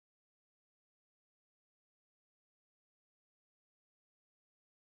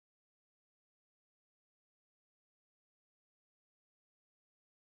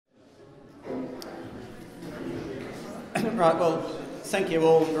Right, well, thank you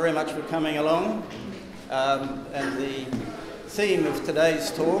all very much for coming along. And the theme of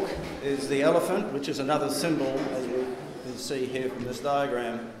today's talk is the elephant, which is another symbol, as you can see here from this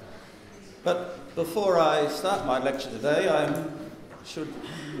diagram. But before I start my lecture today, I should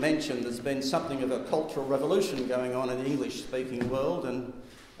mention there's been something of a cultural revolution going on in the English-speaking world, and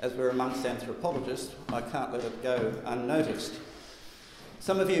as we're amongst anthropologists, I can't let it go unnoticed.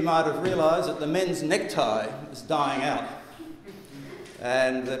 Some of you might have realised that the men's necktie is dying out,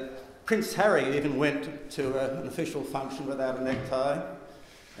 and that Prince Harry even went to an official function without a necktie,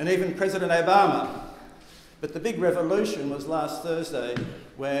 and even President Obama. But the big revolution was last Thursday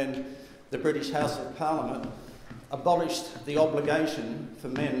when the British House of Parliament abolished the obligation for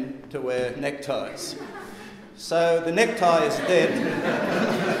men to wear neckties. So the necktie is dead.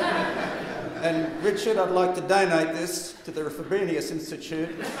 And Richard, I'd like to donate this to the Frobenius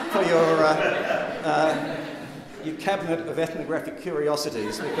Institute for your cabinet of ethnographic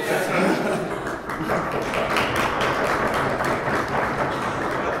curiosities.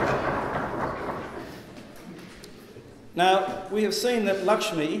 Now, we have seen that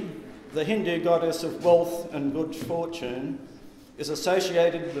Lakshmi, the Hindu goddess of wealth and good fortune, is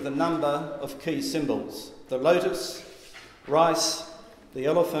associated with a number of key symbols: the lotus, rice, the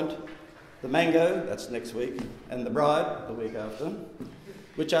elephant, the mango, that's next week, and the bride, the week after,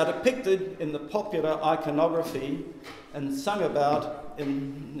 which are depicted in the popular iconography and sung about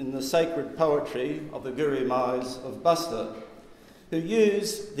in the sacred poetry of the Guru Mahas of Bastar, who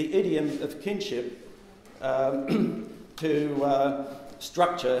use the idiom of kinship to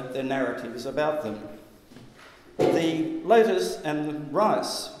structure their narratives about them. The lotus and the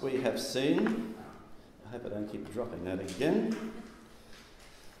rice we have seen, I hope I don't keep dropping that again.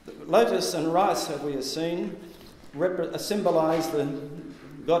 The lotus and rice, as we have seen, symbolise the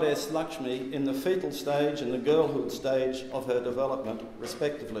goddess Lakshmi in the fetal stage and the girlhood stage of her development,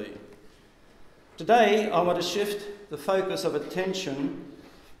 respectively. Today, I want to shift the focus of attention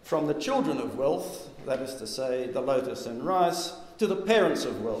from the children of wealth, that is to say, the lotus and rice, to the parents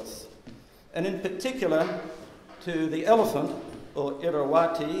of wealth, and in particular to the elephant, or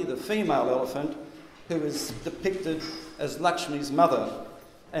Irawati, the female elephant, who is depicted as Lakshmi's mother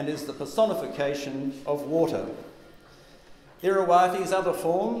and is the personification of water. Irawati's other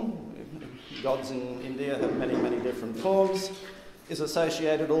form, gods in India have many, many different forms, is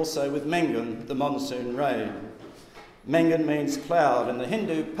associated also with Mengan, the monsoon rain. Mengan means cloud, and the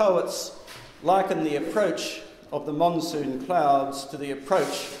Hindu poets liken the approach of the monsoon clouds to the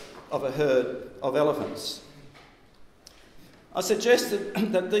approach of a herd of elephants. I suggested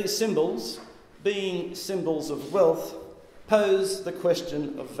that these symbols, being symbols of wealth, pose the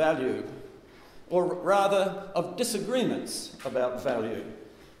question of value, or rather of disagreements about value,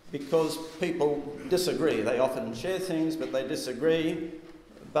 because people disagree. They often share things, but they disagree.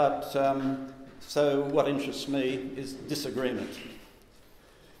 So what interests me is disagreement.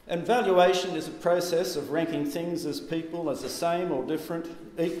 And valuation is a process of ranking things as people, as the same or different,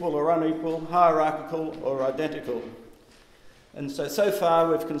 equal or unequal, hierarchical or identical. And so far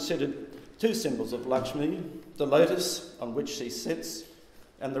we've considered two symbols of Lakshmi: the lotus, on which she sits,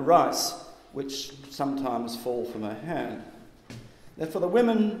 and the rice, which sometimes fall from her hand. Now, for the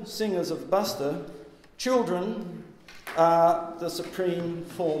women singers of Bastar, children are the supreme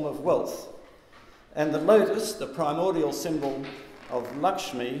form of wealth. And the lotus, the primordial symbol of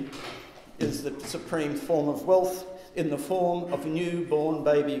Lakshmi, is the supreme form of wealth in the form of newborn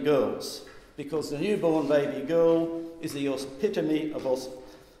baby girls, because the newborn baby girl is the epitome of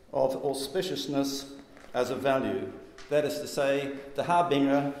auspiciousness as a value. That is to say, the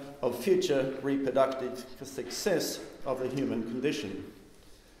harbinger of future reproductive success of the human condition.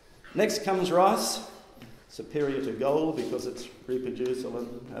 Next comes rice, superior to gold because it's reproducible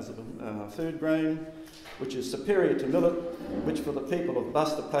as a food grain, which is superior to millet, which for the people of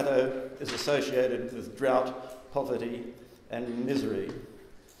Bastar Plateau is associated with drought, poverty, and misery.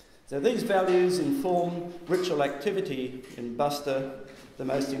 So these values inform ritual activity in Bastar, the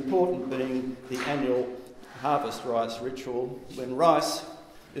most important being the annual harvest rice ritual, when rice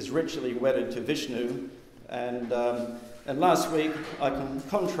is ritually wedded to Vishnu. And last week I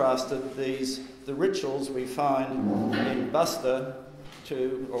contrasted the rituals we find in Bastar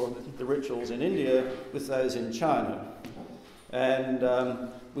or the rituals in India with those in China. And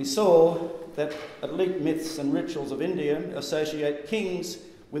we saw that elite myths and rituals of India associate kings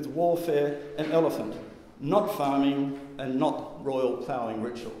with warfare and elephant, not farming and not royal ploughing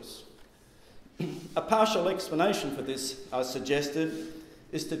rituals. A partial explanation for this, I suggested,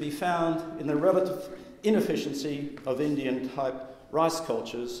 is to be found in the relative inefficiency of Indian-type rice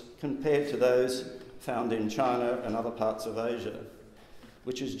cultures compared to those found in China and other parts of Asia,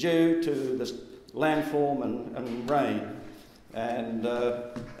 which is due to the landform and rain. And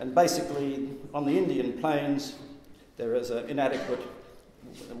basically, on the Indian plains, there is an inadequate,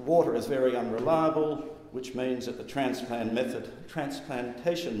 water is very unreliable, which means that the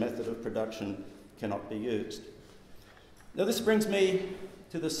transplantation method of production cannot be used. Now this brings me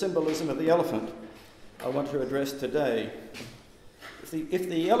to the symbolism of the elephant I want to address today. If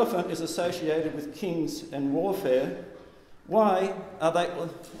the elephant is associated with kings and warfare, why are they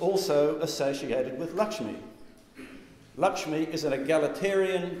also associated with Lakshmi? Lakshmi is an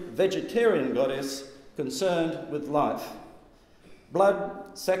egalitarian, vegetarian goddess concerned with life.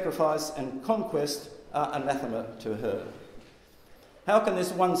 Blood, sacrifice and conquest are anathema to her. How can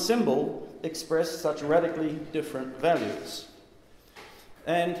this one symbol express such radically different values?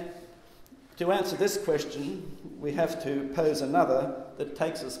 And to answer this question, we have to pose another that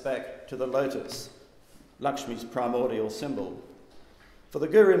takes us back to the lotus, Lakshmi's primordial symbol. For the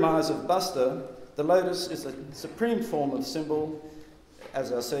Guru-Mahas of Bastar, the lotus is a supreme form of symbol,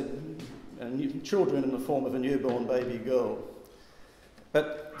 as I said, children in the form of a newborn baby girl.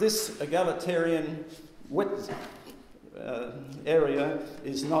 But this egalitarian width area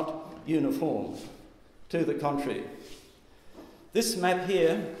is not uniform. To the contrary. This map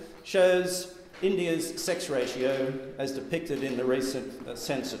here shows India's sex ratio as depicted in the recent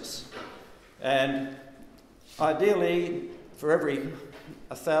census. And ideally, for every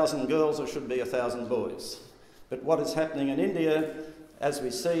 1,000 girls, there should be 1,000 boys. But what is happening in India, as we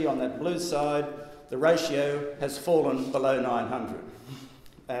see on that blue side, the ratio has fallen below 900.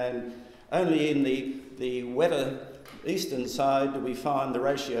 And only in the wetter eastern side do we find the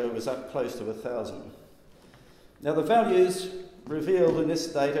ratio is up close to 1,000. Now the values revealed in this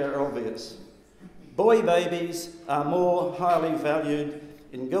data are obvious. Boy babies are more highly valued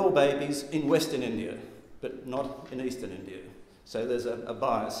in girl babies in Western India, but not in Eastern India. So there's a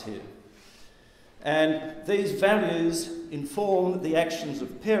bias here. And these values inform the actions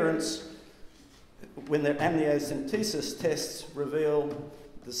of parents when their amniocentesis tests reveal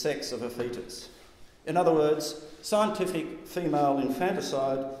the sex of a fetus. In other words, scientific female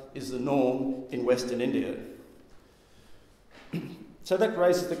infanticide is the norm in Western India. So that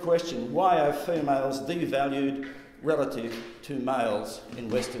raises the question, why are females devalued relative to males in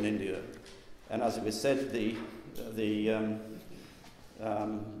Western India? And as we said,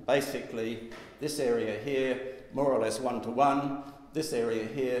 basically this area here, more or less 1-to-1, this area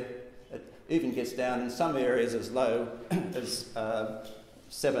here, it even gets down in some areas as low as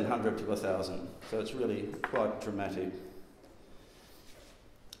 700 to 1,000. So it's really quite dramatic.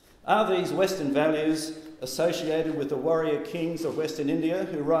 Are these Western values associated with the warrior kings of Western India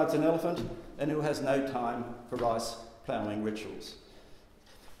who rides an elephant and who has no time for rice ploughing rituals?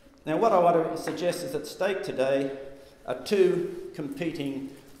 Now what I want to suggest is at stake today are two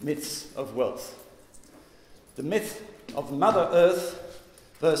competing myths of wealth. The myth of Mother Earth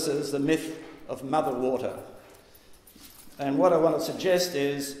versus the myth of Mother Water. And what I want to suggest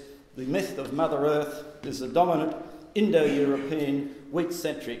is the myth of Mother Earth is the dominant Indo-European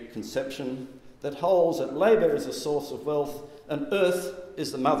wheat-centric conception that holds that labour is a source of wealth and earth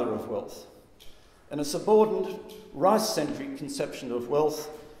is the mother of wealth. And a subordinate rice-centric conception of wealth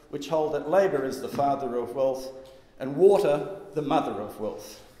which hold that labour is the father of wealth and water the mother of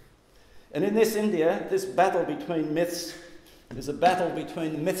wealth. And in this India, this battle between myths is a battle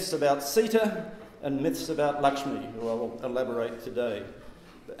between myths about Sita and myths about Lakshmi, who I will elaborate today.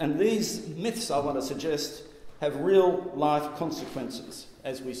 And these myths, I want to suggest, have real life consequences,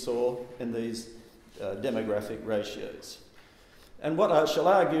 as we saw in these demographic ratios. And what I shall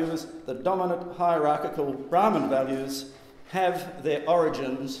argue is the dominant hierarchical Brahman values have their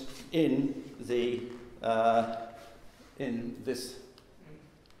origins in the in this.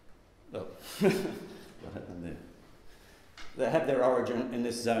 Oh, what happened there? They have their origin in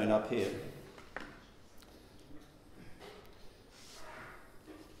this zone up here.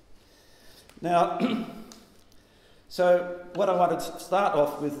 Now, so what I wanted to start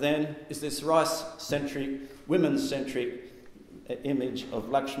off with then is this rice-centric, women-centric image of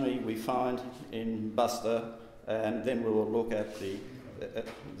Lakshmi we find in Bastar, and then we will look at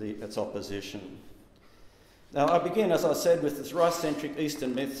its opposition. Now I begin, as I said, with this rice-centric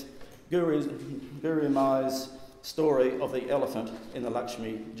Eastern myth, Guru Mah's story of the elephant in the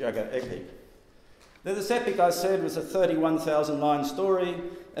Lakshmi Jagar epic. Now this epic, I said, was a 31,000 line story,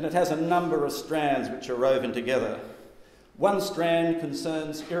 and it has a number of strands which are woven together. One strand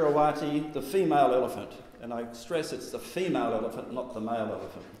concerns Irawati, the female elephant, and I stress it's the female elephant, not the male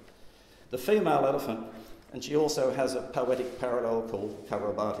elephant. The female elephant, and she also has a poetic parallel called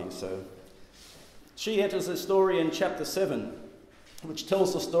Karavati, so She enters the story in chapter 7, which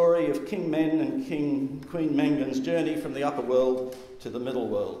tells the story of King Men and Queen Mengan's journey from the upper world to the middle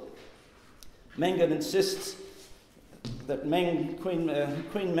world. Mengan insists that Queen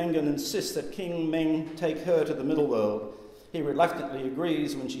Mengan insists that King Meng take her to the middle world. He reluctantly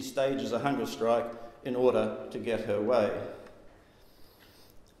agrees when she stages a hunger strike in order to get her way.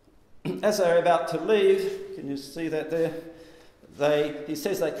 As they're about to leave, can you see that there? He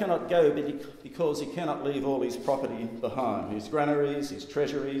says they cannot go because he cannot leave all his property behind. His granaries, his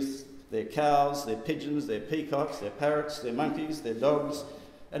treasuries, their cows, their pigeons, their peacocks, their parrots, their monkeys, their dogs,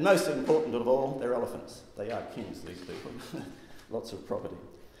 and most important of all, their elephants. They are kings, these people. Lots of property.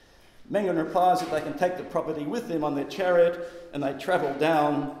 Mengan replies that they can take the property with them on their chariot, and they travel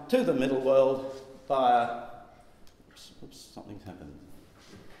down to the middle world via... Oops, something's happened.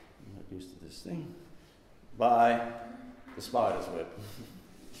 I'm not used to this thing. By the spider's web.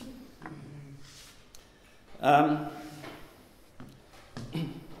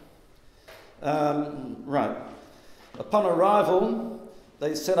 Right. Upon arrival,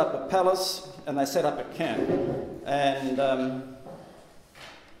 they set up a palace and they set up a camp. And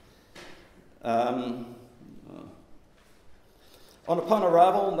upon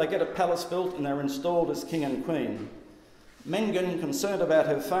arrival, they get a palace built and they're installed as king and queen. Mengan, concerned about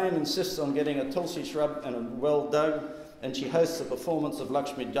her fame, insists on getting a tulsi shrub and a well dug, and she hosts a performance of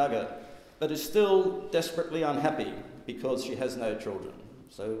Lakshmi Jagar, but is still desperately unhappy because she has no children.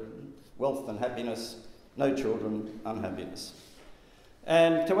 So wealth and happiness, no children, unhappiness.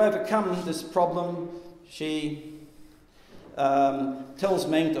 And to overcome this problem, she tells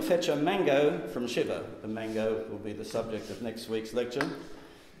Meng to fetch a mango from Shiva. The mango will be the subject of next week's lecture.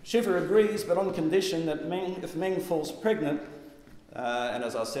 Shiva agrees, but on condition that if Meng falls pregnant, and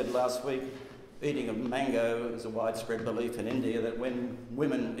as I said last week, eating a mango is a widespread belief in India that when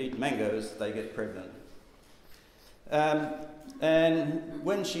women eat mangoes, they get pregnant. And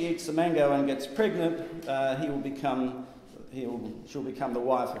when she eats the mango and gets pregnant, she'll become the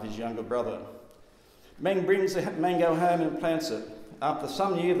wife of his younger brother. Meng brings the mango home and plants it. After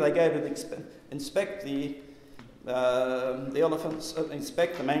some years, they go to inspect the elephants,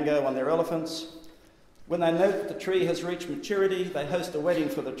 inspect the mango on their elephants. When they note that the tree has reached maturity, they host a wedding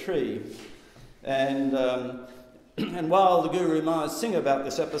for the tree. And while the Guru Mahas sing about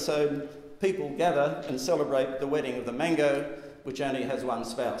this episode, people gather and celebrate the wedding of the mango, which only has one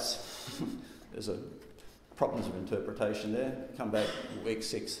spouse. There's problems of interpretation there. Come back week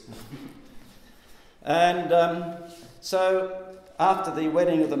 6. And so after the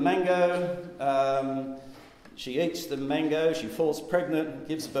wedding of the mango, she eats the mango, she falls pregnant,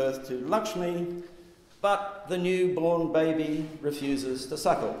 gives birth to Lakshmi, but the newborn baby refuses to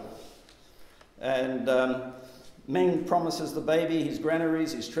suckle. And Meng promises the baby his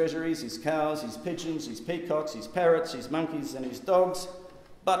granaries, his treasuries, his cows, his pigeons, his peacocks, his parrots, his monkeys and his dogs,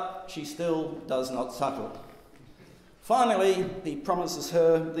 but she still does not suckle. Finally, he promises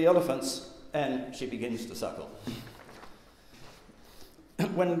her the elephants and she begins to suckle.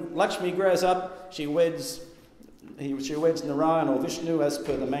 When Lakshmi grows up, she weds Narayan or Vishnu as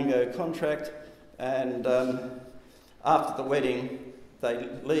per the mango contract, and after the wedding, they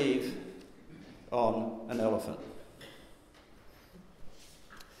leave on an elephant.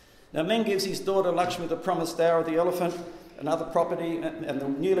 Now, Meng gives his daughter Lakshmi the promised dower of the elephant and other property, and the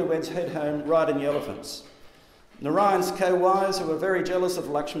newlyweds head home riding the elephants. Narayan's co-wives, who are very jealous of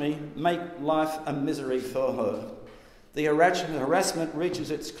Lakshmi, make life a misery for her. The harassment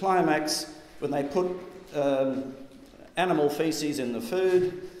reaches its climax when they put animal feces in the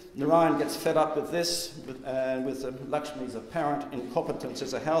food. Narayan gets fed up with this, with Lakshmi's apparent incompetence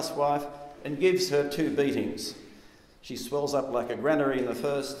as a housewife, and gives her 2 beatings. She swells up like a granary in the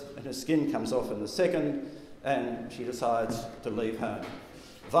first, and her skin comes off in the second, and she decides to leave home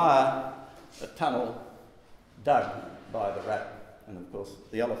via a tunnel dug by the rat, and of course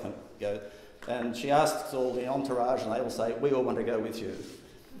the elephant goes. And she asks all the entourage, and they all say, "We all want to go with you."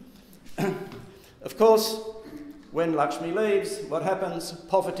 Of course, when Lakshmi leaves, what happens?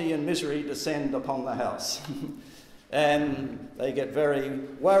 Poverty and misery descend upon the house. And they get very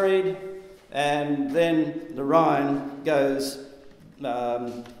worried, and then Narayan goes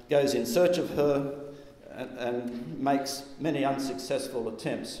in search of her and makes many unsuccessful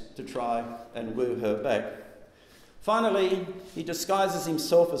attempts to try and woo her back. Finally, he disguises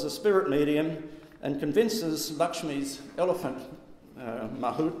himself as a spirit medium and convinces Lakshmi's elephant,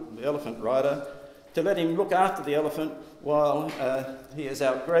 Mahut, the elephant rider, to let him look after the elephant while he is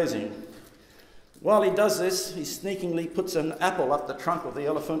out grazing. While he does this, he sneakingly puts an apple up the trunk of the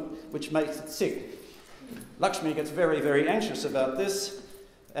elephant, which makes it sick. Lakshmi gets very, very anxious about this,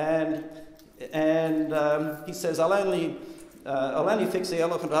 and And he says, I'll only fix the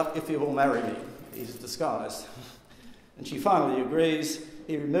elephant up if you will marry me. He's disguised. And she finally agrees.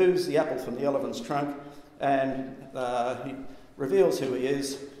 He removes the apple from the elephant's trunk, and he reveals who he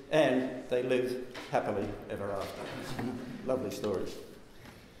is, and they live happily ever after. Lovely story.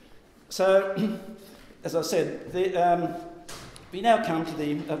 So, as I said, we now come to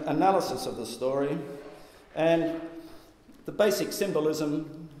the analysis of the story, and the basic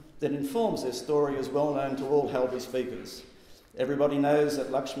symbolism that informs this story is well known to all Halbi speakers. Everybody knows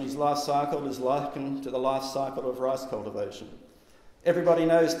that Lakshmi's life cycle is likened to the life cycle of rice cultivation. Everybody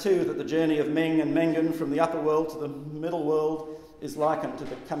knows too that the journey of Ming and Mengen from the upper world to the middle world is likened to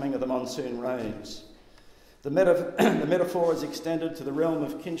the coming of the monsoon rains. The metaphor is extended to the realm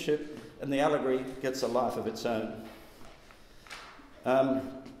of kinship, and the allegory gets a life of its own.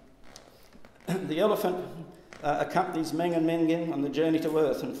 The elephant accompanies Ming and Mengen on the journey to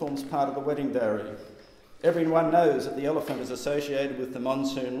earth and forms part of the wedding dowry. Everyone knows that the elephant is associated with the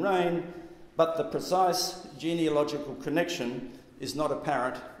monsoon rain, but the precise genealogical connection is not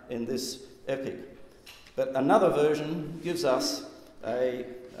apparent in this epic. But another version gives us the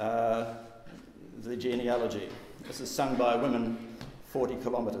genealogy. This is sung by women 40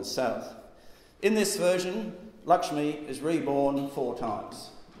 kilometres south. In this version, Lakshmi is reborn 4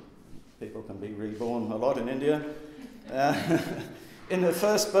 times. People can be reborn a lot in India. In her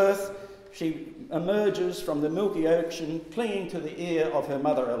first birth, she emerges from the milky ocean clinging to the ear of her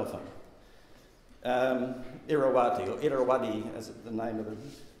mother elephant. Irrawaddy, or Irrawaddy as the name of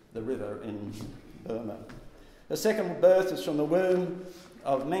the river in Burma. Her second birth is from the womb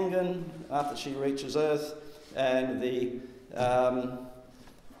of Mengen after she reaches Earth, and then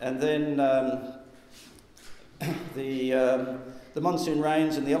the monsoon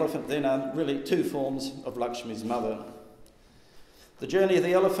rains and the elephant then are really 2 forms of Lakshmi's mother. The journey of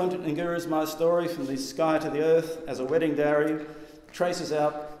the elephant in Guru's My Story from the sky to the earth as a wedding dowry traces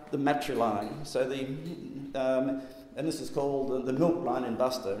out the matriline. So and this is called the milk line in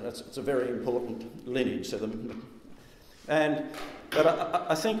Bastar. It's a very important lineage. But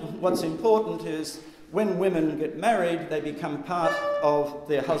I think what's important is when women get married, they become part of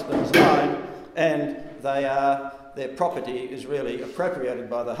their husband's line, and their property is really appropriated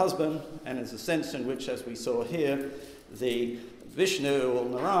by the husband, and there's a sense in which, as we saw here, the Vishnu or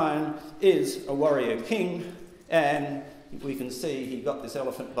Narayan is a warrior king, and we can see he got this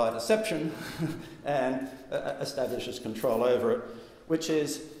elephant by deception and establishes control over it, which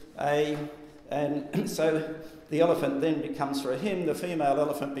is and so the elephant then becomes for him, the female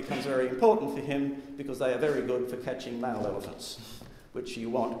elephant becomes very important for him because they are very good for catching male elephants, which you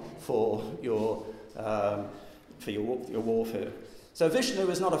want for your warfare. So Vishnu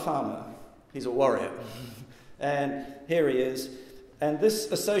is not a farmer, he's a warrior. And here he is. And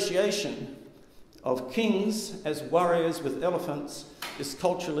this association of kings as warriors with elephants is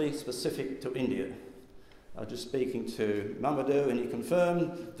culturally specific to India. I was just speaking to Mamadou, and he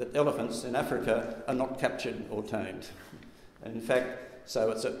confirmed that elephants in Africa are not captured or tamed. And in fact, so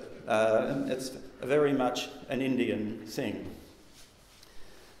it's a very much an Indian thing.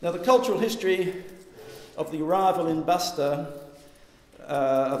 Now, the cultural history of the arrival in Bastar,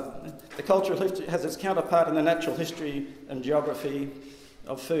 the cultural history has its counterpart in the natural history and geography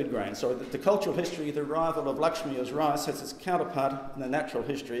of food grains. So the cultural history of the arrival of Lakshmi as rice has its counterpart in the natural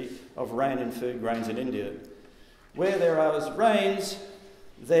history of rain and food grains in India. Where there are rains,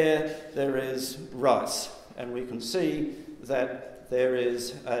 there is rice, and we can see that there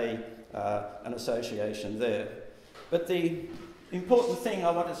is an association there. But the important thing I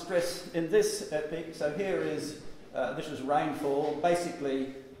want to stress in this epic, so here is, this is rainfall,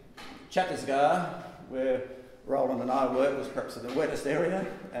 basically Chhattisgarh, where Roland and I work, was perhaps the wettest area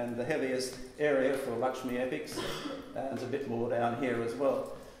and the heaviest area for Lakshmi epics. There's a bit more down here as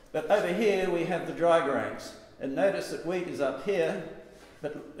well. But over here we have the dry grains. And notice that wheat is up here,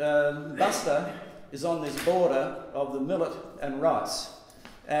 but Bastar is on this border of the millet and rice,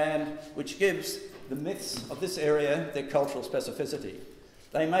 and which gives the myths of this area their cultural specificity.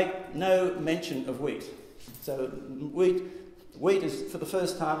 They make no mention of wheat. So wheat is, for the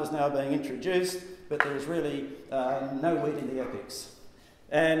first time, is now being introduced, but there is really no wheat in the epics.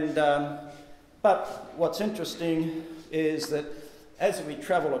 And but what's interesting is that as we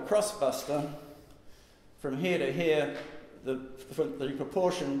travel across Bastar, from here to here, the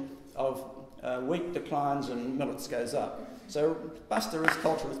proportion of wheat declines and millets goes up. So Bastar is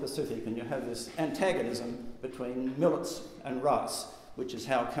culturally specific, and you have this antagonism between millets and rice, which is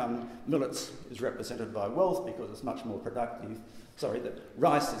how come millets is represented by wealth, because it's much more productive. Sorry, that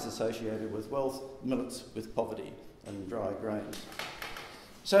rice is associated with wealth, millets with poverty and dry grains.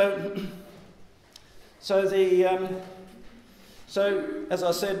 So So as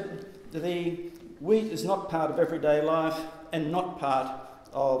I said, the wheat is not part of everyday life and not part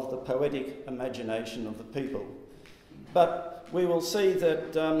of the poetic imagination of the people. But we will see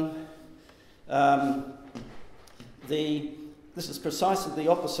that this is precisely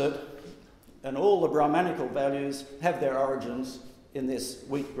the opposite, and all the Brahmanical values have their origins in this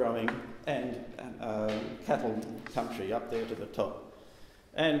wheat growing and cattle country up there to the top.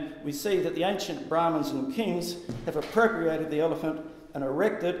 And we see that the ancient Brahmins and kings have appropriated the elephant and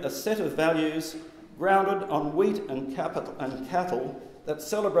erected a set of values grounded on wheat and cattle that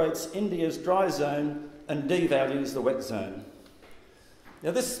celebrates India's dry zone and devalues the wet zone.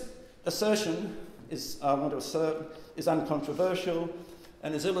 Now this assertion is, I want to assert, is uncontroversial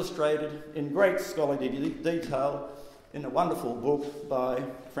and is illustrated in great scholarly detail in a wonderful book by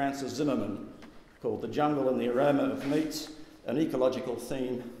Francis Zimmerman called The Jungle and the Aroma of Meats, an ecological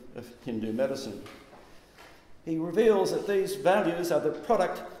theme of Hindu medicine. He reveals that these values are the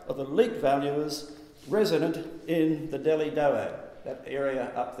product of elite valuers resident in the Delhi Doab, that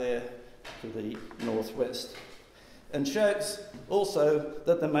area up there to the northwest, and shows also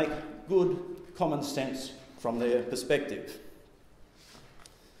that they make good common sense from their perspective.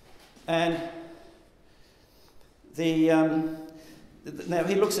 And now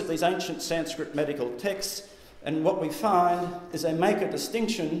he looks at these ancient Sanskrit medical texts, and what we find is they make a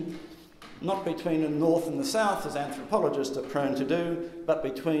distinction not between the north and the south, as anthropologists are prone to do, but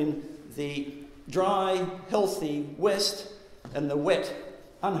between the dry, healthy west and the wet,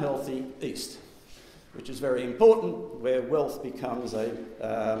 unhealthy east, which is very important, where wealth becomes a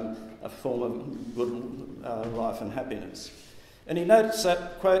form of good life and happiness. And he notes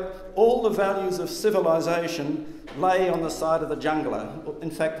that, quote, all the values of civilization lay on the side of the jungler. In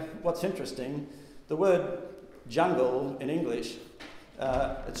fact, what's interesting, the word jungle in English,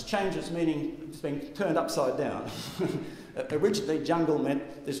 it's changed its meaning, it's been turned upside down. Originally, jungle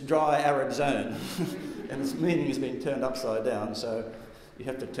meant this dry, arid zone, and its meaning has been turned upside down, so you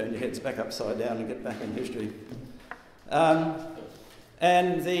have to turn your heads back upside down and get back in history.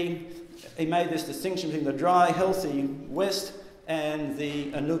 He made this distinction between the dry, healthy west and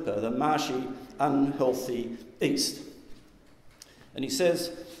the anupa, the marshy, unhealthy east. And he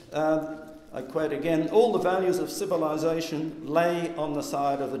says, I quote again, all the values of civilization lay on the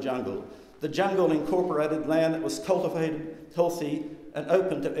side of the jungle. The jungle incorporated land that was cultivated, healthy, and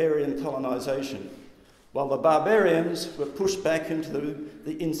open to Aryan colonisation, while the barbarians were pushed back into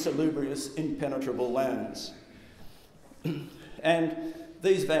the insalubrious, impenetrable lands. And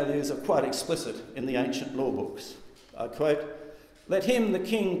these values are quite explicit in the ancient law books. I quote, let him, the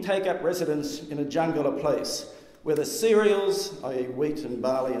king, take up residence in a jungular place, where the cereals, i.e. wheat and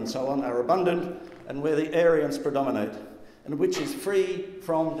barley and so on, are abundant, and where the Aryans predominate, and which is free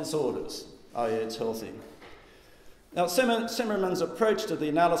from disorders, i.e. it's healthy. Now, Zimmerman's approach to the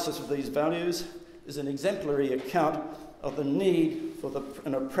analysis of these values is an exemplary account of the need for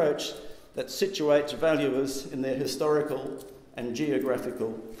an approach that situates valuers in their historical and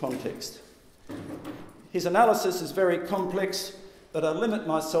geographical context. His analysis is very complex, but I limit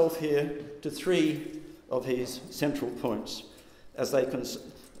myself here to three of his central points, as they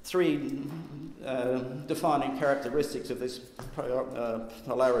three defining characteristics of this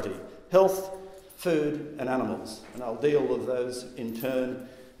polarity: health, food, and animals. And I'll deal with those in turn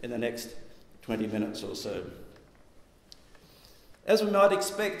in the next 20 minutes or so. As we might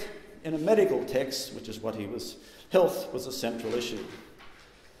expect in a medical text, which is what he was, health was a central issue.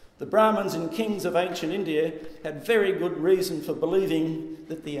 The Brahmins and kings of ancient India had very good reason for believing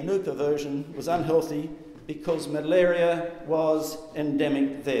that the Anupa version was unhealthy because malaria was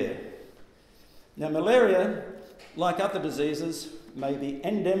endemic there. Now, malaria, like other diseases, may be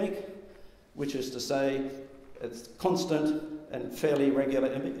endemic, which is to say it's constant and fairly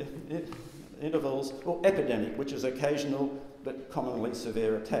regular intervals, or epidemic, which is occasional but commonly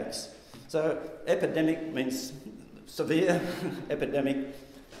severe attacks. So epidemic means severe, epidemic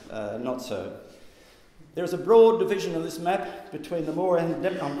not so. There is a broad division of this map between the more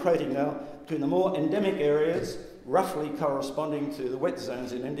I'm quoting now, between the more endemic areas, roughly corresponding to the wet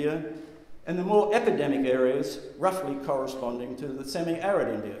zones in India, and the more epidemic areas, roughly corresponding to the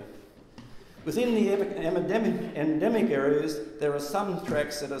semi-arid India. Within the endemic areas, there are some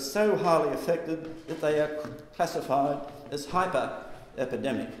tracts that are so highly affected that they are classified as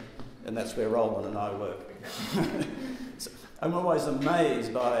hyper-epidemic, and that's where Roland and I work. So I'm always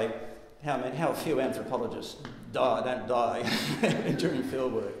amazed by how few anthropologists don't die during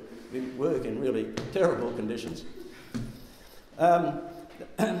field work. We work in really terrible conditions. And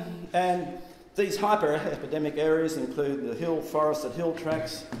these hyper-epidemic areas include the forested hill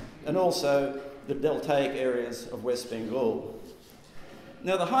tracts, and also the deltaic areas of West Bengal.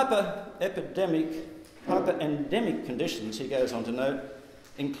 Now, the hyper-endemic conditions, he goes on to note,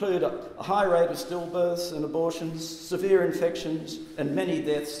 include a high rate of stillbirths and abortions, severe infections, and many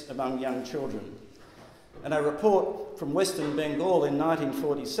deaths among young children. And a report from Western Bengal in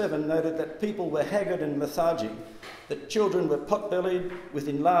 1947 noted that people were haggard and lethargic, that children were pot-bellied with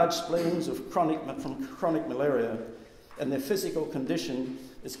enlarged spleens from chronic malaria, and their physical condition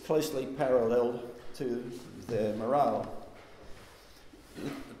is closely paralleled to their morale.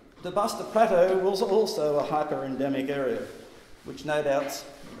 The Bastar Plateau was also a hyper-endemic area, which no doubt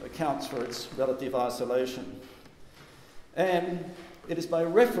accounts for its relative isolation. And it is by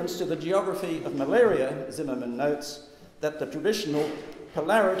reference to the geography of malaria, Zimmerman notes, that the traditional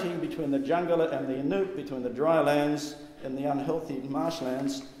polarity between the jungler and the Inuit, between the dry lands and the unhealthy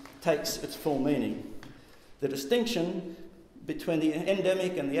marshlands, takes its full meaning. The distinction between the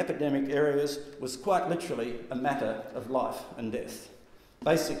endemic and the epidemic areas was quite literally a matter of life and death.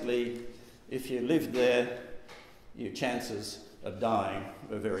 Basically, if you lived there, your chances of dying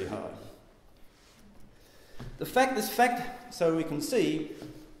were very high. This fact, so we can see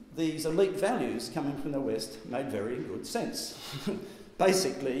these elite values coming from the West made very good sense.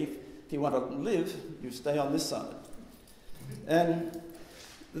 Basically, if you want to live, you stay on this side. And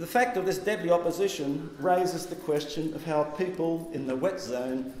the fact of this deadly opposition raises the question of how people in the wet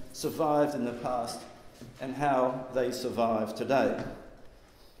zone survived in the past and how they survive today.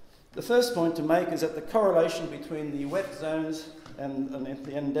 The first point to make is that the correlation between the wet zones and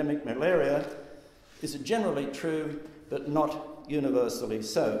the endemic malaria is generally true, but not universally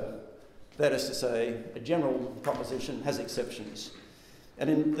so. That is to say, a general proposition has exceptions. And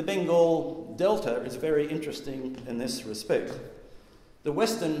in the Bengal Delta is very interesting in this respect. The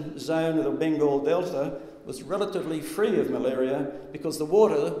western zone of the Bengal Delta was relatively free of malaria because the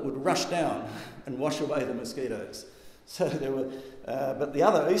water would rush down and wash away the mosquitoes. So there were, but the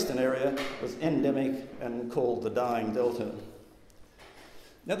other eastern area was endemic and called the dying delta.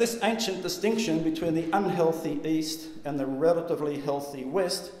 Now, this ancient distinction between the unhealthy east and the relatively healthy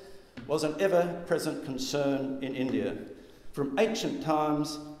west was an ever-present concern in India from ancient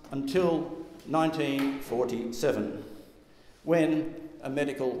times until 1947, when a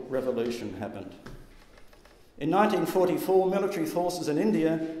medical revolution happened. In 1944, military forces in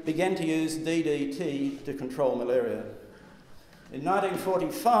India began to use DDT to control malaria. In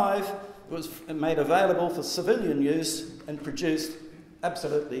 1945, it was made available for civilian use and produced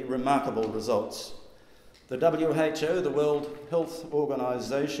absolutely remarkable results. The WHO, the World Health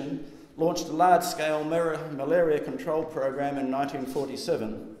Organization, launched a large-scale malaria control program in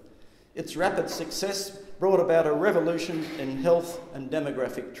 1947. Its rapid success brought about a revolution in health and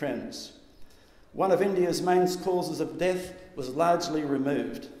demographic trends. One of India's main causes of death was largely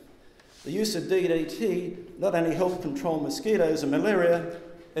removed. The use of DDT not only helped control mosquitoes and malaria,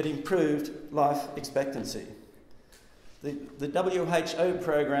 it improved life expectancy. The WHO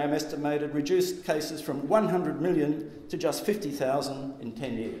program estimated reduced cases from 100 million to just 50,000 in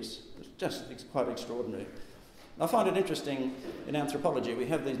 10 years. It's quite extraordinary. I find it interesting in anthropology, we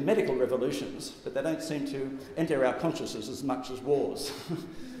have these medical revolutions, but they don't seem to enter our consciousness as much as wars.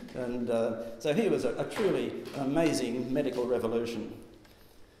 And so here was a truly amazing medical revolution.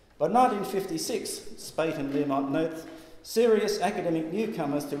 By 1956, Spate and Learmont note, serious academic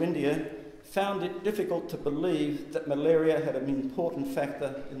newcomers to India found it difficult to believe that malaria had an important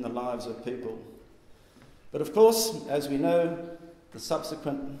factor in the lives of people. But of course, as we know, the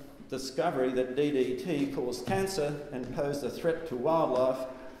subsequent discovery that DDT caused cancer and posed a threat to wildlife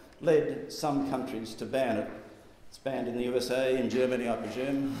led some countries to ban it. It's banned in the USA, in Germany, I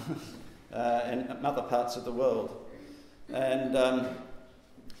presume, and other parts of the world. And,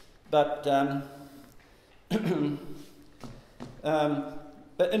 but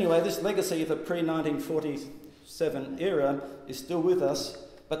anyway, this legacy of the pre-1947 era is still with us,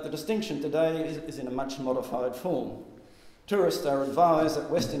 but the distinction today is in a much modified form. Tourists are advised that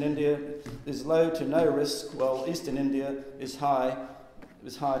Western India is low to no risk, while Eastern India is high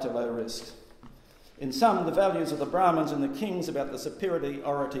to low risk. In sum, the values of the Brahmins and the kings about the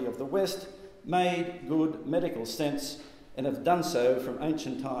superiority of the West made good medical sense and have done so from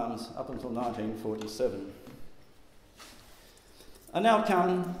ancient times up until 1947. I now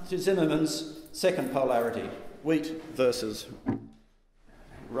come to Zimmerman's second polarity, wheat versus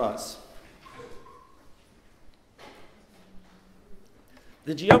rice.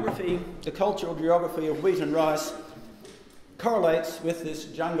 The cultural geography of wheat and rice correlates with this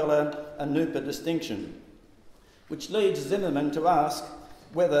Jungala-Anupa distinction, which leads Zimmerman to ask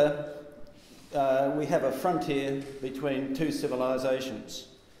whether we have a frontier between two civilizations.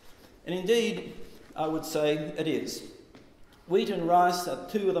 And indeed, I would say it is. Wheat and rice are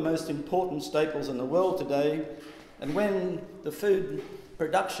two of the most important staples in the world today, and when the food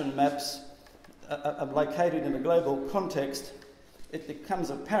production maps are located in a global context, it becomes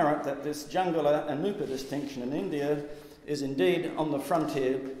apparent that this Jungla and Nupa distinction in India is indeed on the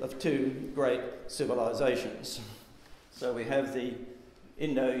frontier of two great civilizations. So we have the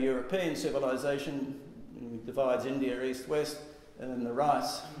Indo-European civilization, which divides India east-west, and then the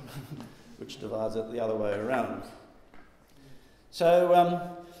rice, which divides it the other way around. So,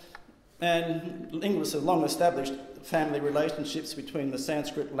 and linguists have long established family relationships between the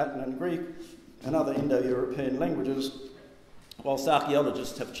Sanskrit, Latin and Greek and other Indo-European languages, whilst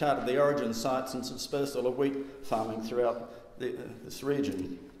archaeologists have charted the origin sites and dispersal of wheat farming throughout this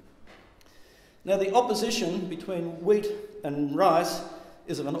region. Now, the opposition between wheat and rice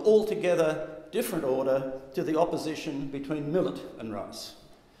is of an altogether different order to the opposition between millet and rice.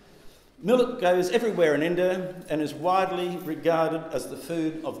 Millet goes everywhere in India and is widely regarded as the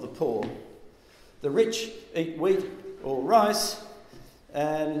food of the poor. The rich eat wheat or rice,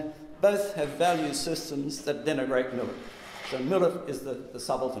 and both have value systems that denigrate millet. So millet is the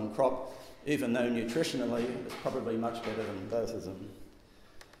subaltern crop, even though nutritionally it's probably much better than both of them.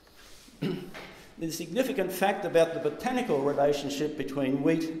 The significant fact about the botanical relationship between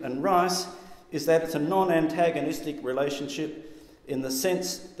wheat and rice is that it's a non-antagonistic relationship in the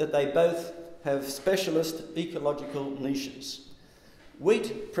sense that they both have specialist ecological niches.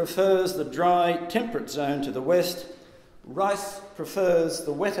 Wheat prefers the dry, temperate zone to the west. Rice prefers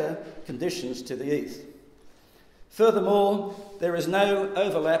the wetter conditions to the east. Furthermore, there is no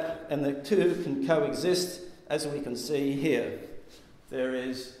overlap and the two can coexist, as we can see here.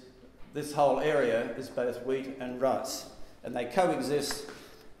 This whole area is both wheat and rice, and they coexist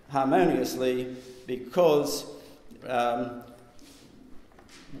harmoniously because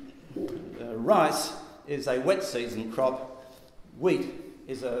rice is a wet season crop, wheat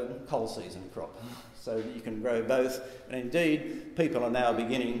is a cold season crop. So you can grow both, and indeed people are now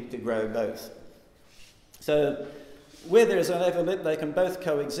beginning to grow both. So where there is an overlap, they can both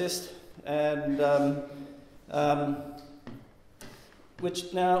coexist, and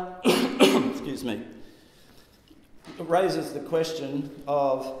which now, excuse me, raises the question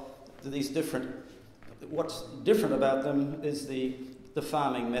of these different, what's different about them is the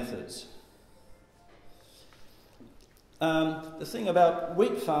farming methods. The thing about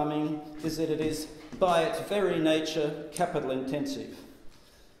wheat farming is that it is, by its very nature, capital intensive.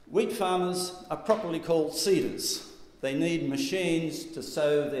 Wheat farmers are properly called seeders. They need machines to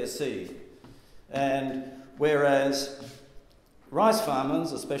sow their seed. And whereas rice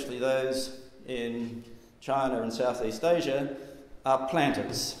farmers, especially those in China and Southeast Asia, are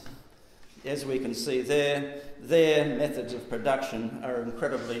planters. As we can see there, their methods of production are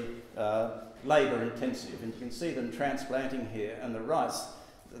incredibly labour intensive, and you can see them transplanting here, and the rice,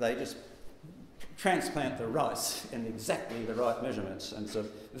 they just transplant the rice in exactly the right measurements, and it's a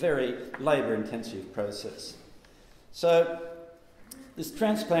very labour intensive process. So this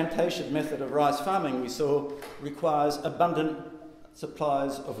transplantation method of rice farming we saw requires abundant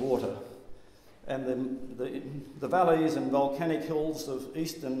supplies of water, and the valleys and volcanic hills of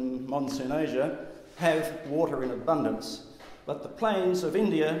eastern monsoon Asia have water in abundance, but the plains of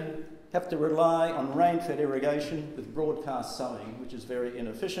India have to rely on rain-fed irrigation with broadcast sowing, which is very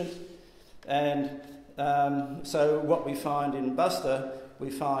inefficient. And so what we find in Bastar, we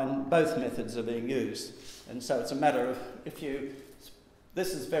find both methods are being used. And so it's a matter of,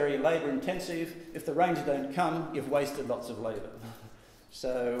 this is very labour intensive. If the rains don't come, you've wasted lots of labour.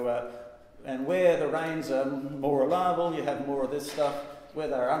 So, and where the rains are more reliable, you have more of this stuff. Where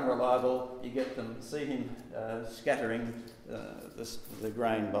they're unreliable, you get them seeding, scattering the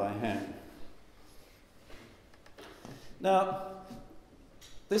grain by hand. Now,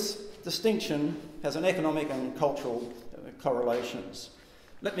 this distinction has an economic and cultural correlations.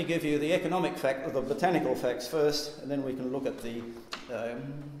 Let me give you the economic fact, or the botanical facts first, and then we can look at the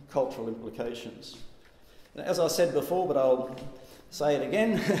cultural implications. As I said before, but I'll say it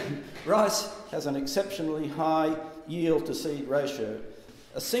again, rice has an exceptionally high yield to seed ratio.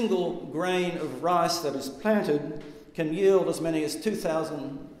 A single grain of rice that is planted can yield as many as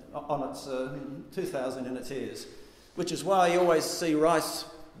 2,000 in its ears, which is why you always see rice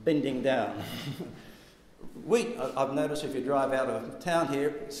bending down. Wheat, I've noticed if you drive out of town here,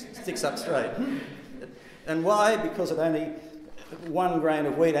 it sticks up straight. And why? Because one grain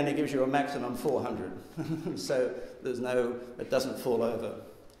of wheat only gives you a maximum 400. So it doesn't fall over.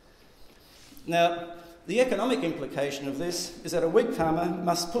 Now, the economic implication of this is that a wheat farmer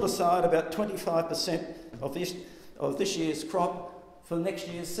must put aside about 25% of this year's crop for next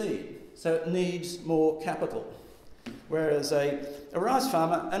year's seed, so it needs more capital. Whereas a rice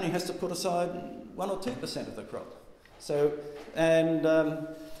farmer only has to put aside 1 or 2% of the crop. And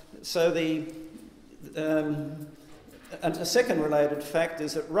a second related fact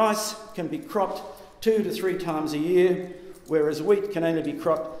is that rice can be cropped 2 to 3 times a year, whereas wheat can only be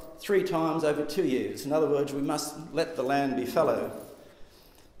cropped 3 times over 2 years. In other words, we must let the land be fallow.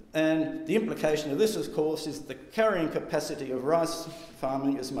 And the implication of this, of course, is the carrying capacity of rice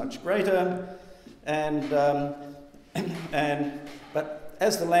farming is much greater, but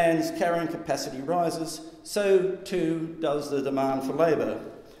as the land's carrying capacity rises, so too does the demand for labour.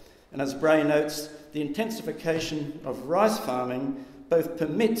 And as Bray notes, the intensification of rice farming both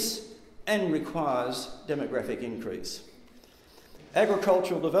permits and requires demographic increase.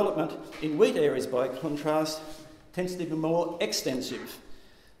 Agricultural development in wheat areas, by contrast, tends to be more extensive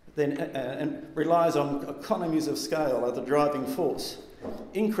and relies on economies of scale as the driving force.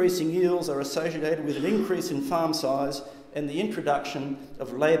 Increasing yields are associated with an increase in farm size and the introduction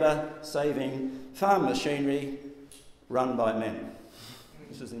of labour-saving farm machinery run by men.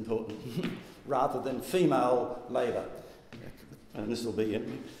 This is important, rather than female labour. And this will be it.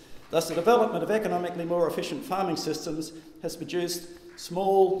 Thus, the development of economically more efficient farming systems has produced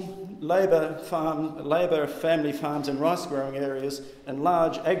small labour family farms in rice-growing areas and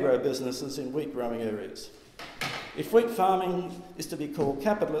large agro-businesses in wheat-growing areas. If wheat farming is to be called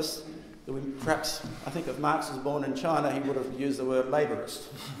capitalist, perhaps, I think if Marx was born in China, he would have used the word labourist.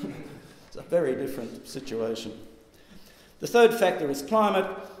 It's a very different situation. The third factor is climate.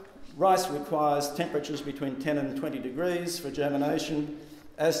 Rice requires temperatures between 10 and 20 degrees for germination,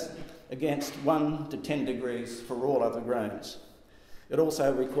 as against 1 to 10 degrees for all other grains. It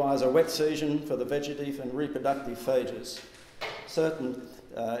also requires a wet season for the vegetative and reproductive phases. Certain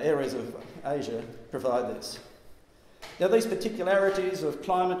areas of Asia provide this. Now, these particularities of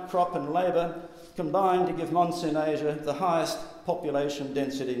climate, crop and labour combine to give monsoon Asia the highest population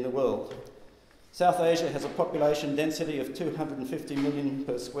density in the world. South Asia has a population density of 250 million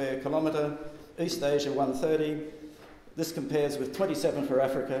per square kilometre, East Asia 130. This compares with 27 for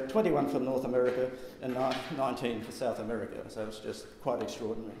Africa, 21 for North America and 19 for South America, so it's just quite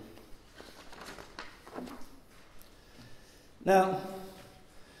extraordinary. Now,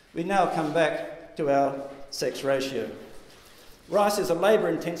 we now come back to our sex ratio. Rice is a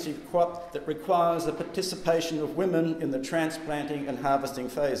labour-intensive crop that requires the participation of women in the transplanting and harvesting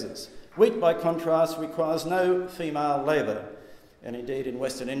phases. Wheat, by contrast, requires no female labour, and indeed in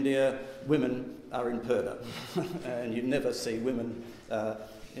Western India, women are in purdah, and you never see women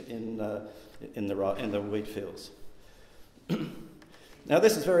in the wheat fields. Now,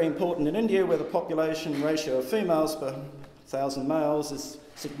 this is very important in India, where the population ratio of females per 1,000 males is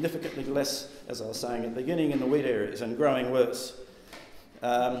significantly less, as I was saying at the beginning, in the wheat areas, and growing worse.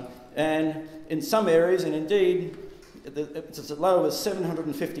 And in some areas, and indeed, it's as low as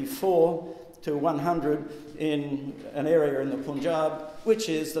 754 to 100 in an area in the Punjab, which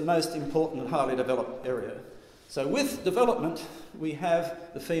is the most important and highly developed area. So with development, we have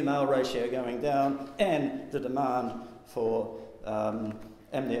the female ratio going down and the demand for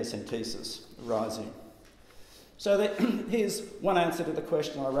amniocentesis rising. So here's one answer to the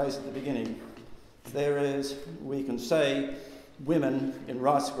question I raised at the beginning. We can say women in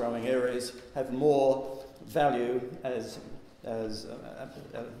rice-growing areas have more value as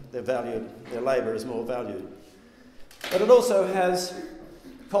their labour is more valued. But it also has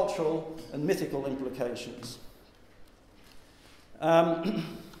cultural and mythical implications. The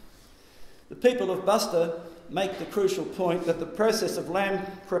people of Bastar make the crucial point that the process of land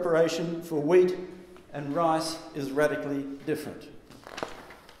preparation for wheat and rice is radically different.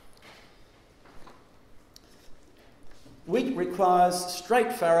 Wheat requires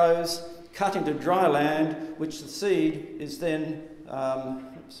straight farrows cut into dry land, which the seed is then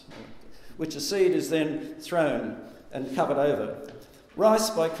thrown and covered over. Rice,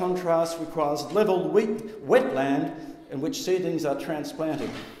 by contrast, requires levelled wet land in which seedlings are transplanted.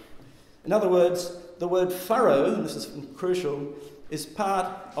 In other words, the word furrow, and this is crucial, is part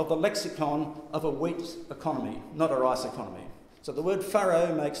of the lexicon of a wheat economy, not a rice economy. So the word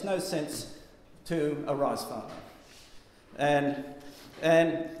furrow makes no sense to a rice farmer. And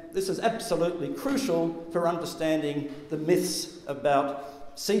this is absolutely crucial for understanding the myths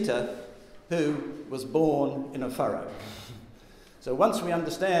about Sita, who was born in a furrow. So once we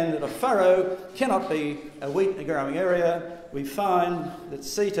understand that a furrow cannot be a wheat growing area, we find that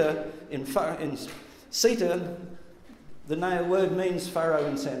Sita, in Sita, the word means furrow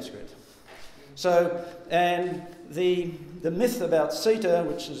in Sanskrit. So, and the myth about Sita,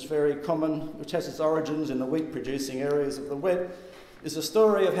 which is very common, which has its origins in the wheat-producing areas of the wet, is the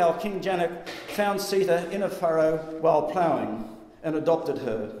story of how King Janak found Sita in a furrow while ploughing and adopted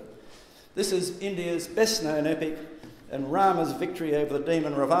her. This is India's best-known epic, and Rama's victory over the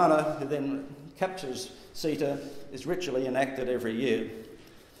demon Ravana, who then captures Sita, is ritually enacted every year.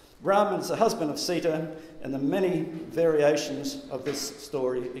 Rama is the husband of Sita, and the many variations of this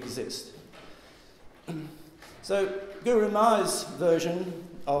story exist. So Guru Mai's version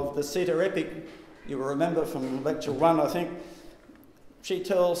of the Sita epic, you will remember from lecture 1, I think, she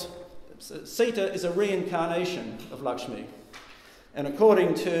tells Sita is a reincarnation of Lakshmi. And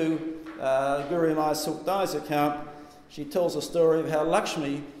according to Guru Mai Sukdai's account, she tells a story of how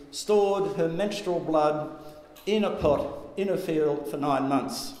Lakshmi stored her menstrual blood in a pot in a field for 9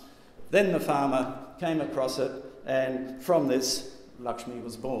 months. Then the farmer came across it, and from this, Lakshmi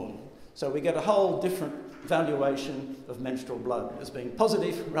was born. So we get a whole different valuation of menstrual blood as being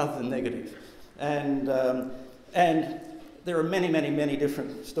positive rather than negative. And there are many, many, many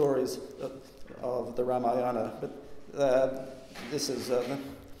different stories of the Ramayana, but this is,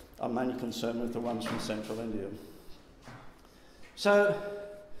 I'm mainly concerned with the ones from central India. So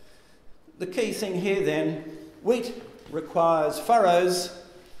the key thing here then, wheat requires furrows.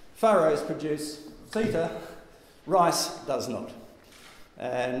 Furrows produce Sita, rice does not.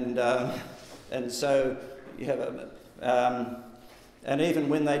 And so you have and even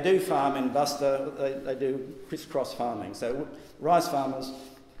when they do farm in Bastar, they do crisscross farming. So rice farmers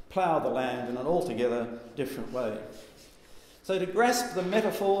plough the land in an altogether different way. So to grasp the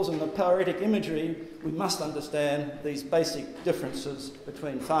metaphors and the poetic imagery, we must understand these basic differences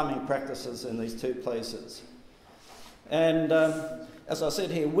between farming practices in these two places. And as I said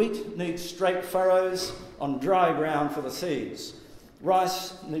here, wheat needs straight furrows on dry ground for the seeds.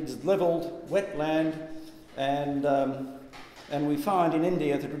 Rice needs levelled, wet land, and we find in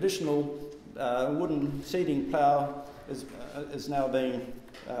India the traditional wooden seeding plough is now being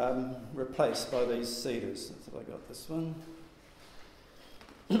replaced by these seeders. Have I got this one?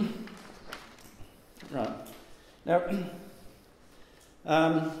 Right. Now,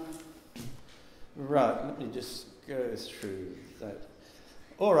 right, let me just go through that.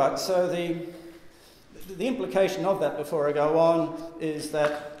 All right, so the implication of that before I go on is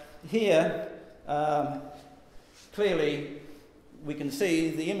that here, clearly, we can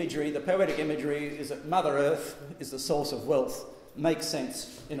see the imagery, the poetic imagery is that Mother Earth is the source of wealth, makes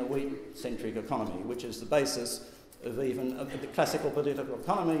sense in a wheat-centric economy, which is the basis of even the classical political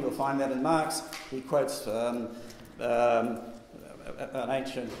economy. You'll find that in Marx. He quotes an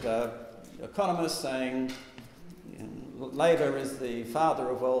ancient economist saying, labour is the father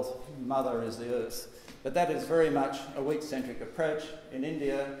of wealth, mother is the earth. But that is very much a wheat-centric approach. In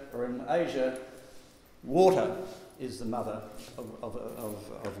India or in Asia, water is the mother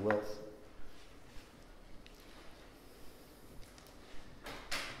of wealth.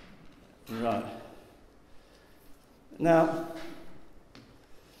 Right. Now,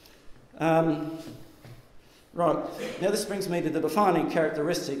 now this brings me to the defining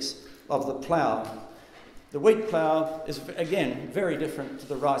characteristics of the plough. The wheat plough is, again, very different to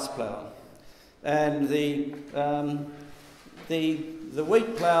the rice plough. And the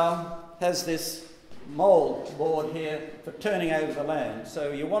wheat plough has this mould board here for turning over the land.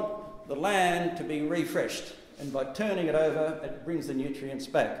 So you want the land to be refreshed, and by turning it over, it brings the nutrients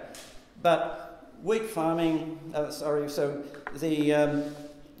back. But wheat farming, so the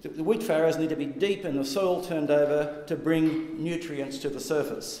wheat farrows need to be deep in the soil turned over to bring nutrients to the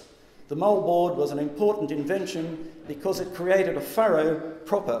surface. The mould board was an important invention because it created a furrow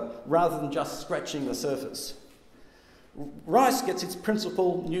proper rather than just scratching the surface. Rice gets its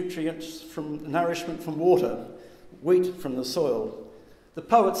principal nutrients from nourishment from water, wheat from the soil. The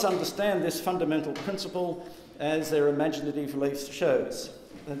poets understand this fundamental principle as their imaginative relief shows.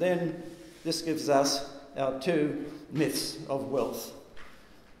 And then this gives us our two myths of wealth.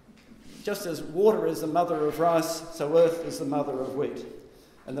 Just as water is the mother of rice, so earth is the mother of wheat.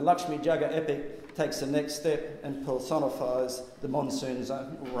 And the Lakshmi Jagar epic takes the next step and personifies the monsoon's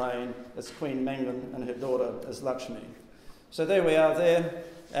reign as Queen Mengan and her daughter as Lakshmi. So there we are there,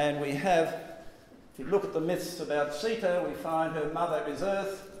 and we have, if you look at the myths about Sita, we find her mother is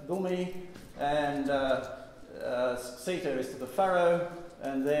earth, Bhumi, and Sita is to the furrow,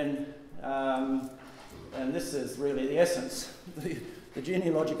 and then, and this is really the essence, the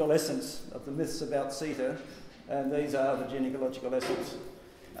genealogical essence of the myths about Sita, and these are the genealogical essence.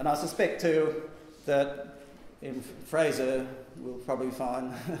 And I suspect too that in Fraser we'll probably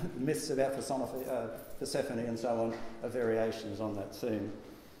find myths about Persephone and so on are variations on that theme.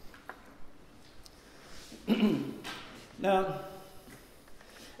 Now,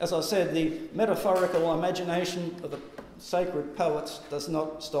 as I said, the metaphorical imagination of the sacred poets does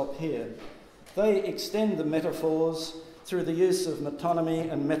not stop here. They extend the metaphors through the use of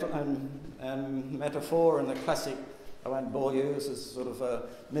metonymy and metaphor and the classic, I won't bore you, this is sort of a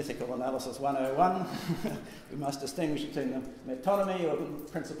mythical analysis 101. We must distinguish between the metonymy, or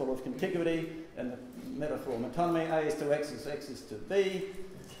principle of contiguity, and the metaphor metonymy. A is to X is to B.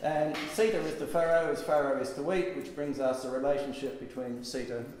 And Theta is to Pharaoh is to wheat, which brings us a relationship between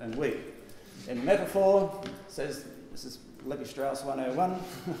Theta and wheat. In metaphor, says, this is Levi-Strauss 101,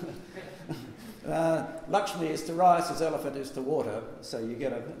 Lakshmi is to rice as elephant is to water, so you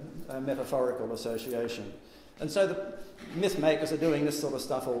get a metaphorical association. And so the myth makers are doing this sort of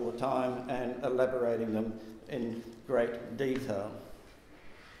stuff all the time and elaborating them in great detail.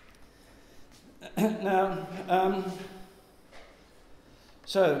 Now,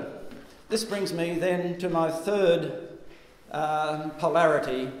 so this brings me then to my third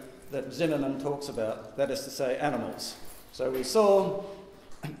polarity that Zimmermann talks about, that is to say, animals. So we saw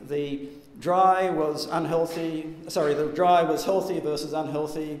the dry was healthy versus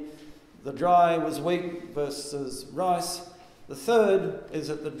unhealthy. The dry was wheat versus rice. The third is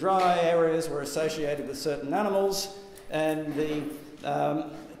that the dry areas were associated with certain animals, and the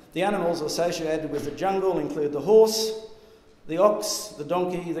animals associated with the jungle include the horse, the ox, the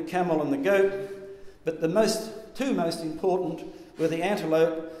donkey, the camel and the goat, but the two most important were the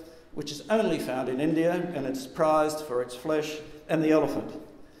antelope, which is only found in India and it's prized for its flesh, and the elephant.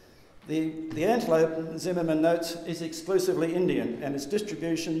 The antelope, Zimmermann notes, is exclusively Indian, and its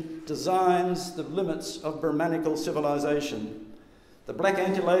distribution designs the limits of Brahmanical civilization. The black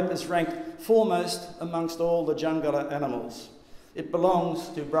antelope is ranked foremost amongst all the jungler animals. It belongs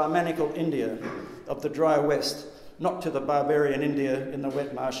to Brahmanical India of the dry west, not to the barbarian India in the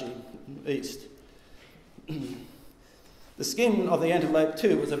wet marshy east. The skin of the antelope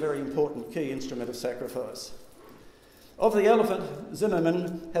too was a very important key instrument of sacrifice. Of the elephant,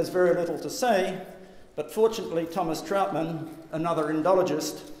 Zimmermann has very little to say, but fortunately Thomas Troutman, another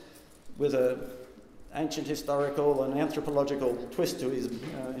Indologist with an ancient historical and anthropological twist to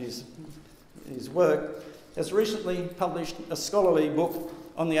his work, has recently published a scholarly book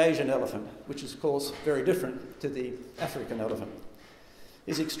on the Asian elephant, which is of course very different to the African elephant.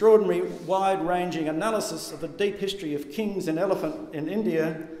 His extraordinary wide-ranging analysis of the deep history of kings and elephant in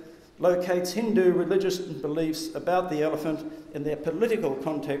India locates Hindu religious beliefs about the elephant in their political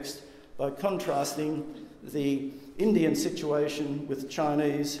context by contrasting the Indian situation with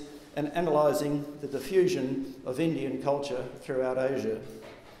Chinese and analysing the diffusion of Indian culture throughout Asia.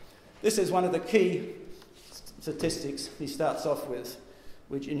 This is one of the key statistics he starts off with,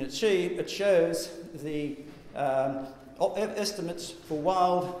 which in it shows the estimates for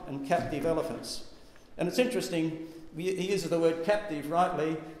wild and captive elephants. And it's interesting, he uses the word captive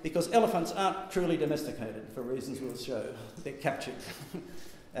rightly because elephants aren't truly domesticated for reasons we'll show. They're captured.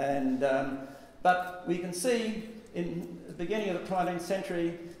 But we can see in the beginning of the 20th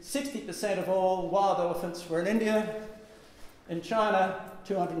century, 60% of all wild elephants were in India. In China,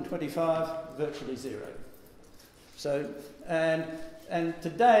 225, virtually zero. So, and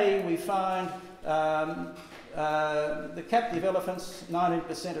today we find the captive elephants,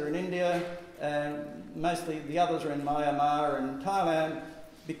 90% are in India, and mostly the others are in Myanmar and Thailand,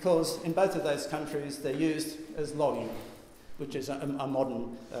 because in both of those countries they're used as logging, which is a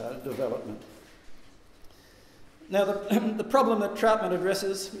modern development. Now the problem that Troutman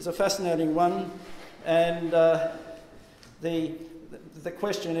addresses is a fascinating one, and the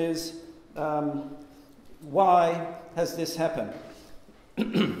question is, why has this happened?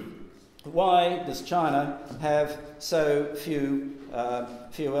 Why does China have so few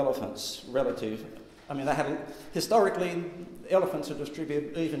elephants relative? I mean, historically, elephants are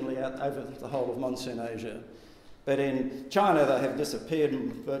distributed evenly out over the whole of monsoon Asia. But in China, they have disappeared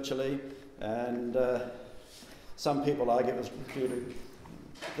virtually, and some people argue it was due to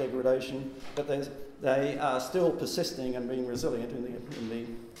degradation, but they are still persisting and being resilient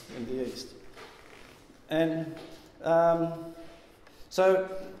in the East. And so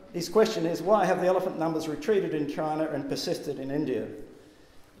his question is, why have the elephant numbers retreated in China and persisted in India?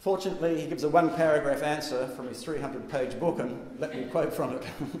 Fortunately, he gives a one-paragraph answer from his 300-page book, and let me quote from it.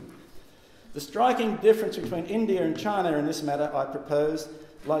 The striking difference between India and China in this matter, I propose,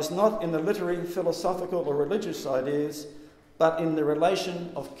 lies not in the literary, philosophical or religious ideas, but in the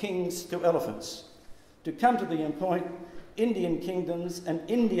relation of kings to elephants. To come to the point, Indian kingdoms and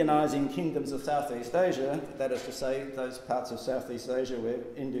Indianizing kingdoms of Southeast Asia, that is to say, those parts of Southeast Asia where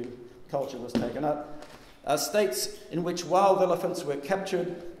Hindu culture was taken up, are states in which wild elephants were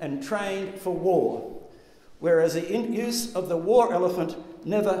captured and trained for war, whereas the use of the war elephant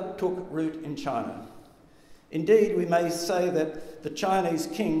never took root in China. Indeed, we may say that the Chinese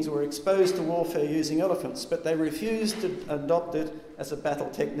kings were exposed to warfare using elephants, but they refused to adopt it as a battle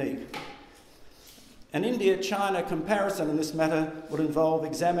technique. An India-China comparison in this matter would involve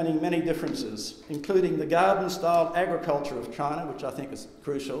examining many differences, including the garden-style agriculture of China, which I think is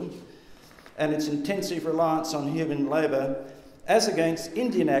crucial, and its intensive reliance on human labour, as against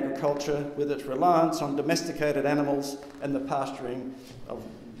Indian agriculture with its reliance on domesticated animals and the pasturing of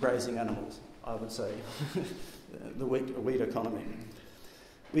grazing animals, I would say, the wheat economy.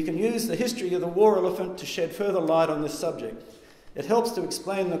 We can use the history of the war elephant to shed further light on this subject. It helps to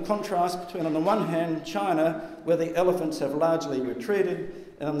explain the contrast between, on the one hand, China, where the elephants have largely retreated,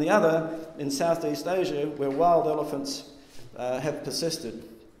 and on the other, in Southeast Asia, where wild elephants have persisted.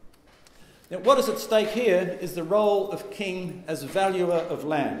 Now, what is at stake here is the role of king as valuer of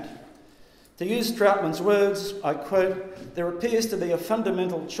land. To use Troutman's words, I quote, "There appears to be a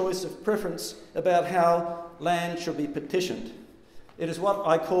fundamental choice of preference about how land should be petitioned. It is what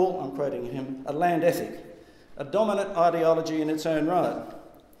I call," I'm quoting him, "a land ethic, a dominant ideology in its own right."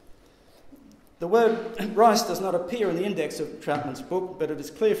 The word rice does not appear in the index of Troutman's book, but it is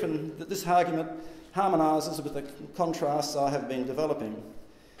clear that this argument harmonises with the contrasts I have been developing.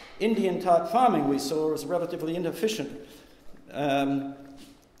 Indian-type farming, we saw, is relatively inefficient.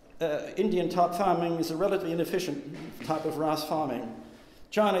 Indian-type farming is a relatively inefficient type of rice farming.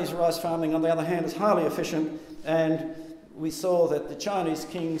 Chinese rice farming, on the other hand, is highly efficient, and we saw that the Chinese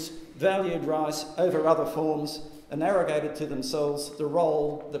kings valued rice over other forms and arrogated to themselves the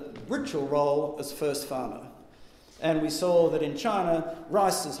ritual role as first farmer. And we saw that in China,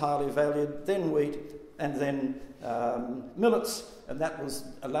 rice is highly valued, then wheat, and then millets, and that was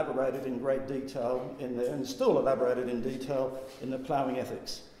elaborated in great detail and still elaborated in detail in the ploughing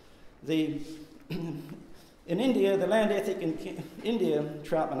ethics. In India, the land ethic in India,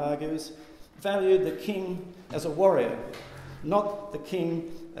 Troutman argues, valued the king as a warrior, not the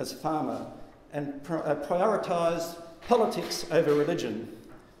king as farmer, and prioritised politics over religion.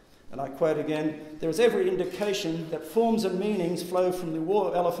 And I quote again, "There is every indication that forms and meanings flow from the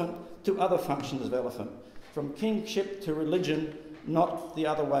war elephant to other functions of elephant, from kingship to religion, not the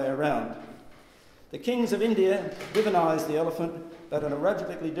other way around. The kings of India divinised the elephant, but in a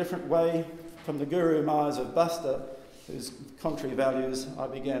radically different way from the Guru Mayas of Bastar, whose contrary values I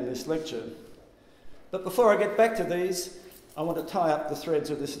began this lecture." But before I get back to these, I want to tie up the threads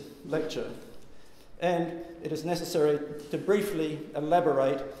of this lecture. And it is necessary to briefly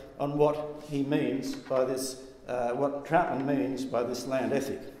elaborate on what he means by this, what Troutman means by this land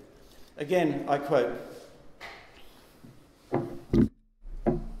ethic. Again, I quote,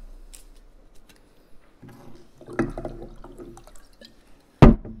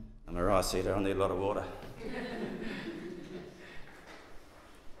 "I'm a rice eater, I need a lot of water."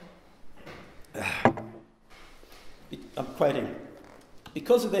 I'm quoting,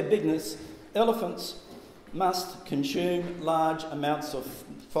 "Because of their bigness, elephants must consume large amounts of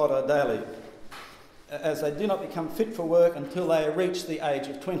fodder daily, as they do not become fit for work until they reach the age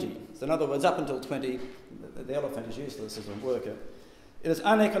of 20. So in other words, up until 20, the elephant is useless as a worker. It is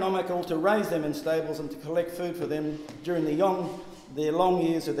uneconomical to raise them in stables and to collect food for them during their long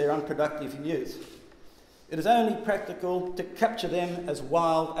years of their unproductive youth. It is only practical to capture them as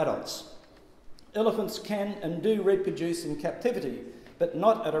wild adults. Elephants can and do reproduce in captivity, but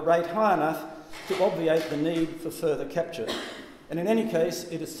not at a rate high enough to obviate the need for further capture. And in any case,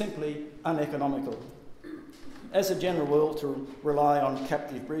 it is simply uneconomical, as a general rule, to rely on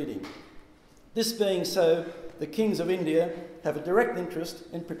captive breeding. This being so, the kings of India have a direct interest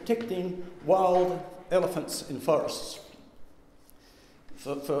in protecting wild elephants in forests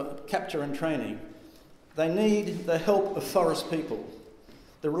for capture and training. They need the help of forest people.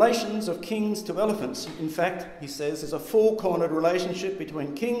 The relations of kings to elephants, in fact, he says, is a four-cornered relationship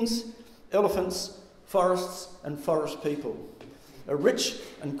between kings, elephants, forests, and forest people. A rich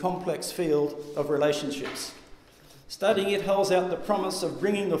and complex field of relationships. Studying it holds out the promise of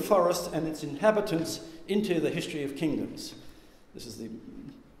bringing the forest and its inhabitants into the history of kingdoms." This is the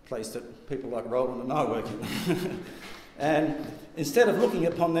place that people like Roland and I work in. "And instead of looking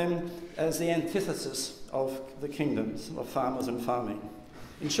upon them as the antithesis of the kingdoms of farmers and farming.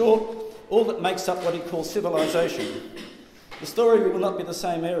 In short, all that makes up what he calls civilization. The story will not be the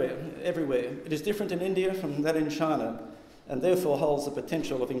same everywhere. It is different in India from that in China, and therefore holds the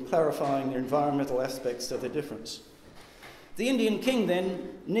potential of clarifying the environmental aspects of the difference. The Indian king then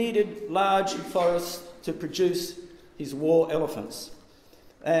needed large forests to produce his war elephants.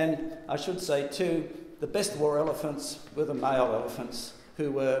 And I should say too, the best war elephants were the male elephants,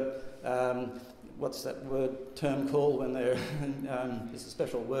 who were, what's that term called when they're, it's a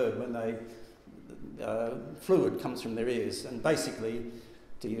special word, when fluid comes from their ears, and basically,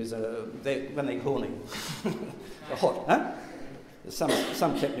 to use when they're horny, they're hot, huh? There's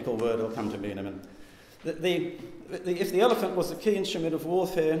some technical word will come to me in a minute. If the elephant was the key instrument of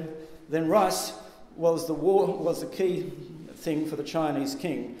warfare, then rice was the key thing for the Chinese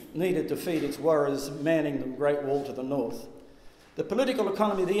king, needed to feed its warriors manning the Great Wall to the north. The political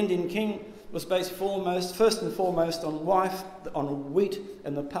economy of the Indian king was based first and foremost on wheat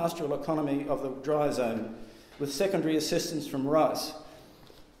and the pastoral economy of the dry zone, with secondary assistance from rice.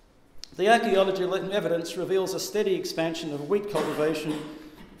 The archaeological evidence reveals a steady expansion of wheat cultivation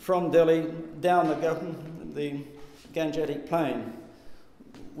from Delhi down the Gangetic Plain.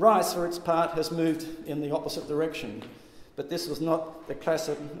 Rice, for its part, has moved in the opposite direction, but this was not the clash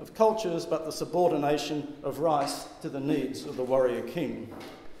of cultures, but the subordination of rice to the needs of the warrior king.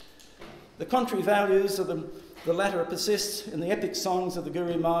 The contrary values of the latter persist in the epic songs of the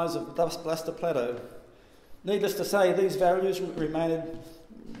Guru Mayas of Bastar Plateau. Needless to say, these values remained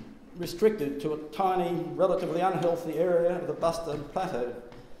restricted to a tiny, relatively unhealthy area of the Bastar Plateau,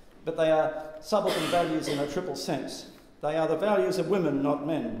 but they are subaltern values in a triple sense. They are the values of women, not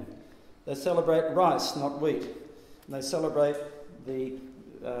men. They celebrate rice, not wheat. And they celebrate the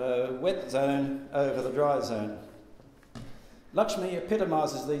wet zone over the dry zone. Lakshmi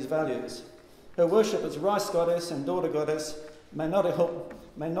epitomises these values. Her worship as rice goddess and daughter goddess may not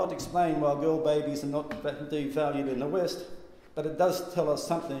explain why girl babies are not devalued in the West, but it does tell us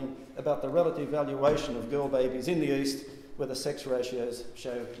something about the relative valuation of girl babies in the East, where the sex ratios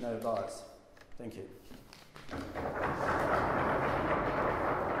show no bias. Thank you.